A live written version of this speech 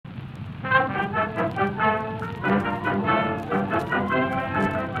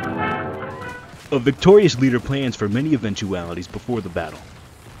A victorious leader plans for many eventualities before the battle.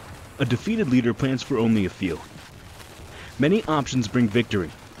 A defeated leader plans for only a few. Many options bring victory.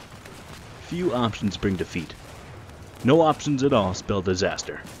 Few options bring defeat. No options at all spell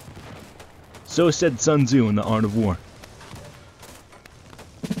disaster. So said Sun Tzu in The Art of War.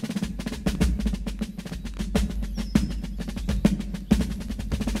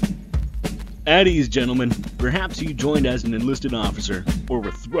 At ease, gentlemen. Perhaps you joined as an enlisted officer, or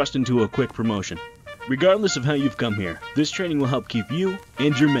were thrust into a quick promotion. Regardless of how you've come here, this training will help keep you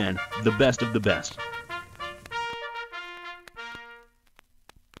and your men the best of the best.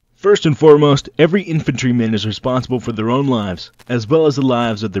 First and foremost, every infantryman is responsible for their own lives, as well as the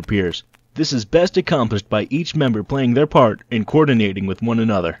lives of their peers. This is best accomplished by each member playing their part in coordinating with one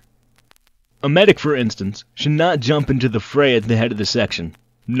another. A medic, for instance, should not jump into the fray at the head of the section.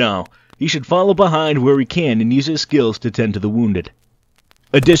 No, he should follow behind where he can and use his skills to tend to the wounded.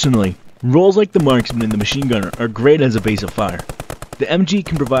 Additionally, roles like the marksman and the machine gunner are great as a base of fire. The MG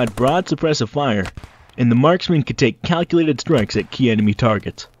can provide broad suppressive fire, and the marksman can take calculated strikes at key enemy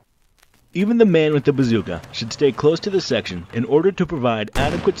targets. Even the man with the bazooka should stay close to the section in order to provide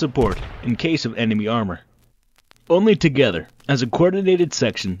adequate support in case of enemy armor. Only together, as a coordinated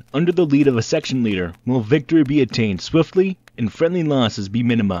section under the lead of a section leader, will victory be attained swiftly and friendly losses be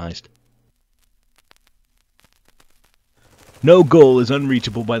minimized. No goal is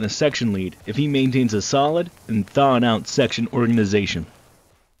unreachable by the section lead if he maintains a solid and thought-out section organization.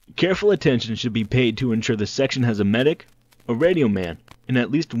 Careful attention should be paid to ensure the section has a medic, a radio man, and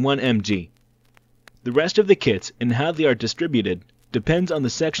at least one MG. The rest of the kits and how they are distributed depends on the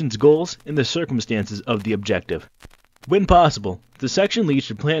section's goals and the circumstances of the objective. When possible, the section lead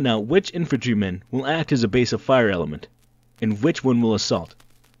should plan out which infantryman will act as a base of fire element, and which one will assault.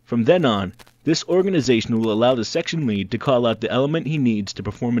 From then on, this organization will allow the section lead to call out the element he needs to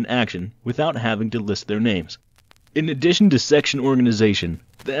perform an action without having to list their names. In addition to section organization,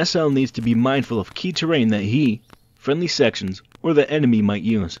 the SL needs to be mindful of key terrain that he, friendly sections, or the enemy might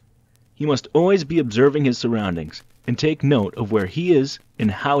use. He must always be observing his surroundings and take note of where he is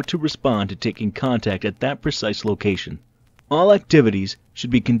and how to respond to taking contact at that precise location. All activities should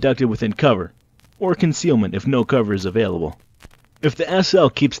be conducted within cover, or concealment if no cover is available. If the SL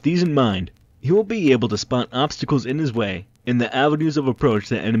keeps these in mind, he will be able to spot obstacles in his way and the avenues of approach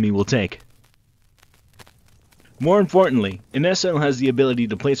the enemy will take. More importantly, an SL has the ability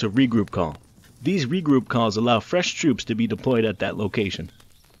to place a regroup call. These regroup calls allow fresh troops to be deployed at that location.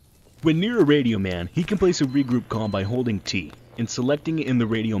 When near a radio man, he can place a regroup call by holding T and selecting it in the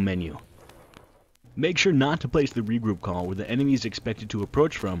radio menu. Make sure not to place the regroup call where the enemy is expected to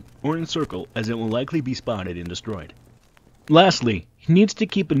approach from or encircle, as it will likely be spotted and destroyed. Lastly, he needs to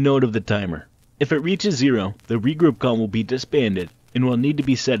keep a note of the timer. If it reaches 0, the regroup call will be disbanded and will need to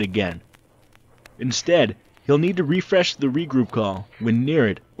be set again. Instead, he'll need to refresh the regroup call when near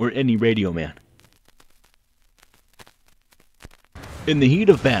it or any radio man. In the heat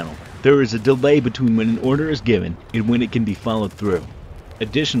of battle, there is a delay between when an order is given and when it can be followed through.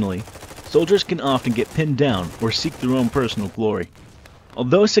 Additionally, soldiers can often get pinned down or seek their own personal glory.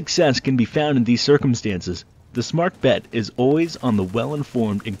 Although success can be found in these circumstances, the smart bet is always on the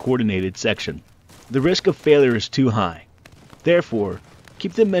well-informed and coordinated section. The risk of failure is too high. Therefore,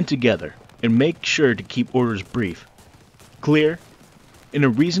 keep the men together and make sure to keep orders brief, clear, and a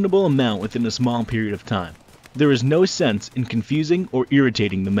reasonable amount within a small period of time. There is no sense in confusing or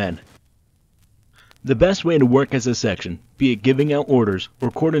irritating the men. The best way to work as a section, be it giving out orders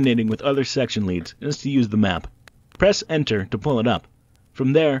or coordinating with other section leads, is to use the map. Press Enter to pull it up.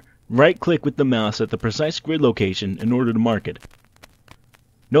 From there, right-click with the mouse at the precise grid location in order to mark it.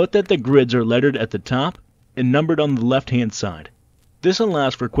 Note that the grids are lettered at the top and numbered on the left-hand side. This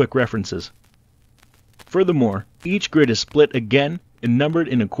allows for quick references. Furthermore, each grid is split again and numbered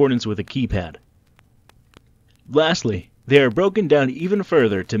in accordance with a keypad. Lastly, they are broken down even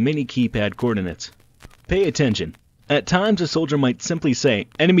further to mini keypad coordinates. Pay attention. At times a soldier might simply say,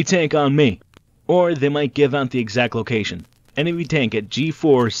 "Enemy tank on me," or they might give out the exact location, "Enemy tank at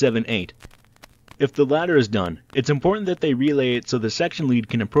G478. If the latter is done, it's important that they relay it so the section lead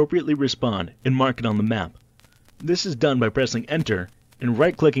can appropriately respond and mark it on the map. This is done by pressing Enter and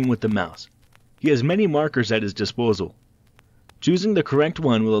right-clicking with the mouse. He has many markers at his disposal. Choosing the correct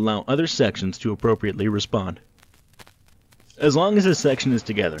one will allow other sections to appropriately respond. As long as a section is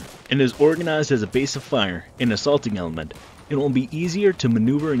together and is organized as a base of fire and assaulting element, it will be easier to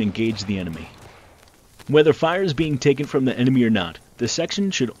maneuver and engage the enemy. Whether fire is being taken from the enemy or not, the section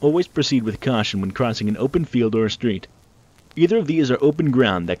should always proceed with caution when crossing an open field or a street. Either of these are open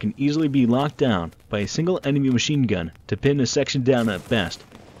ground that can easily be locked down by a single enemy machine gun to pin a section down at best,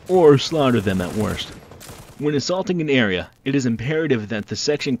 or slaughter them at worst. When assaulting an area, it is imperative that the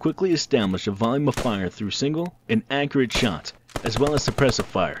section quickly establish a volume of fire through single and accurate shots, as well as suppressive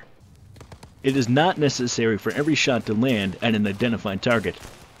fire. It is not necessary for every shot to land at an identified target.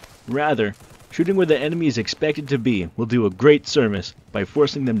 Rather, shooting where the enemy is expected to be will do a great service by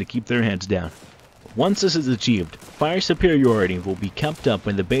forcing them to keep their heads down. Once this is achieved, fire superiority will be kept up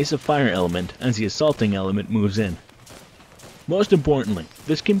by the base of fire element as the assaulting element moves in. Most importantly,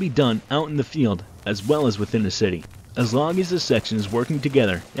 this can be done out in the field as well as within a city. As long as the section is working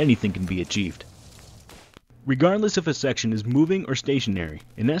together, anything can be achieved. Regardless if a section is moving or stationary,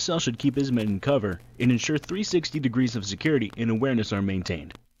 an SL should keep his men in cover and ensure 360 degrees of security and awareness are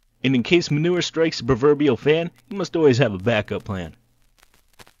maintained. And in case manure strikes the proverbial fan, you must always have a backup plan.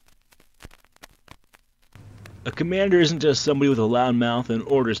 A commander isn't just somebody with a loud mouth and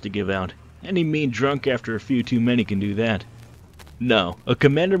orders to give out. Any mean drunk after a few too many can do that. No, a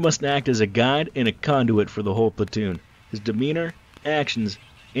commander must act as a guide and a conduit for the whole platoon. His demeanor, actions,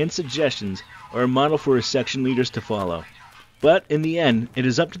 and suggestions are a model for his section leaders to follow. But in the end, it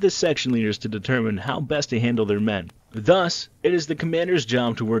is up to the section leaders to determine how best to handle their men. Thus, it is the commander's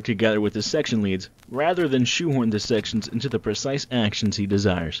job to work together with the section leads, rather than shoehorn the sections into the precise actions he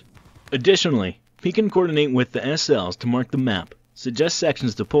desires. Additionally, he can coordinate with the SLs to mark the map, suggest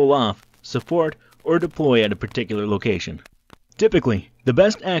sections to pull off, support, or deploy at a particular location. Typically, the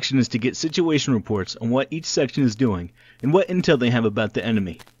best action is to get situation reports on what each section is doing and what intel they have about the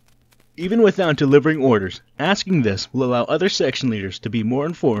enemy. Even without delivering orders, asking this will allow other section leaders to be more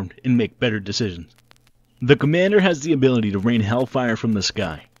informed and make better decisions. The commander has the ability to rain hellfire from the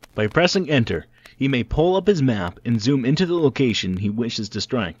sky. By pressing enter, he may pull up his map and zoom into the location he wishes to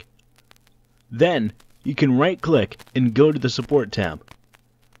strike. Then, you can right-click and go to the Support tab.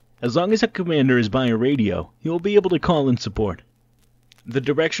 As long as a commander is by a radio, he will be able to call in support. The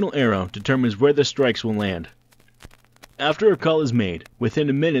directional arrow determines where the strikes will land. After a call is made, within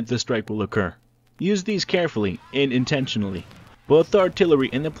a minute the strike will occur. Use these carefully and intentionally. Both the artillery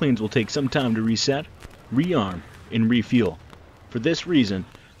and the planes will take some time to reset, rearm, and refuel. For this reason,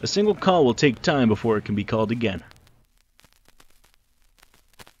 a single call will take time before it can be called again.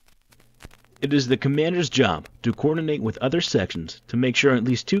 It is the commander's job to coordinate with other sections to make sure at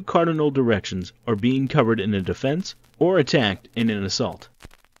least two cardinal directions are being covered in a defense or attacked in an assault.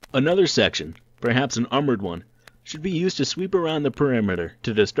 Another section, perhaps an armored one, should be used to sweep around the perimeter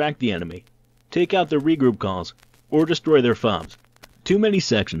to distract the enemy, take out their regroup calls, or destroy their FOBs. Too many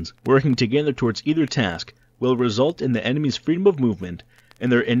sections working together towards either task will result in the enemy's freedom of movement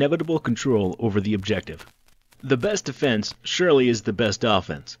and their inevitable control over the objective. The best defense surely is the best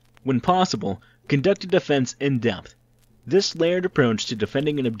offense. When possible, conduct a defense in depth. This layered approach to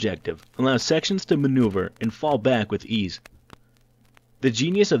defending an objective allows sections to maneuver and fall back with ease. The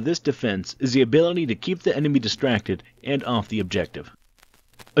genius of this defense is the ability to keep the enemy distracted and off the objective.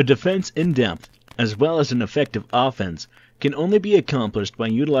 A defense in depth, as well as an effective offense, can only be accomplished by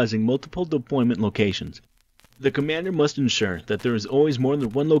utilizing multiple deployment locations. The commander must ensure that there is always more than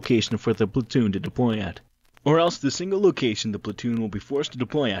one location for the platoon to deploy at, or else the single location the platoon will be forced to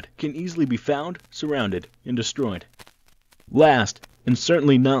deploy at can easily be found, surrounded, and destroyed. Last, and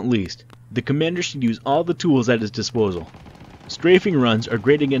certainly not least, the commander should use all the tools at his disposal. Strafing runs are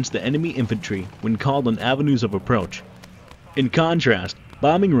great against the enemy infantry when called on avenues of approach. In contrast,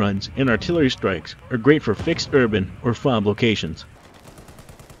 bombing runs and artillery strikes are great for fixed urban or FOB locations.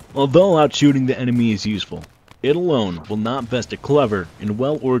 Although outshooting the enemy is useful, it alone will not best a clever and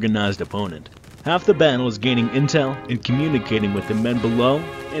well-organized opponent. Half the battle is gaining intel and communicating with the men below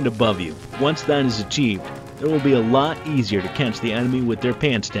and above you. Once that is achieved, it will be a lot easier to catch the enemy with their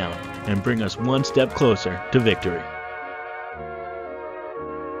pants down and bring us one step closer to victory.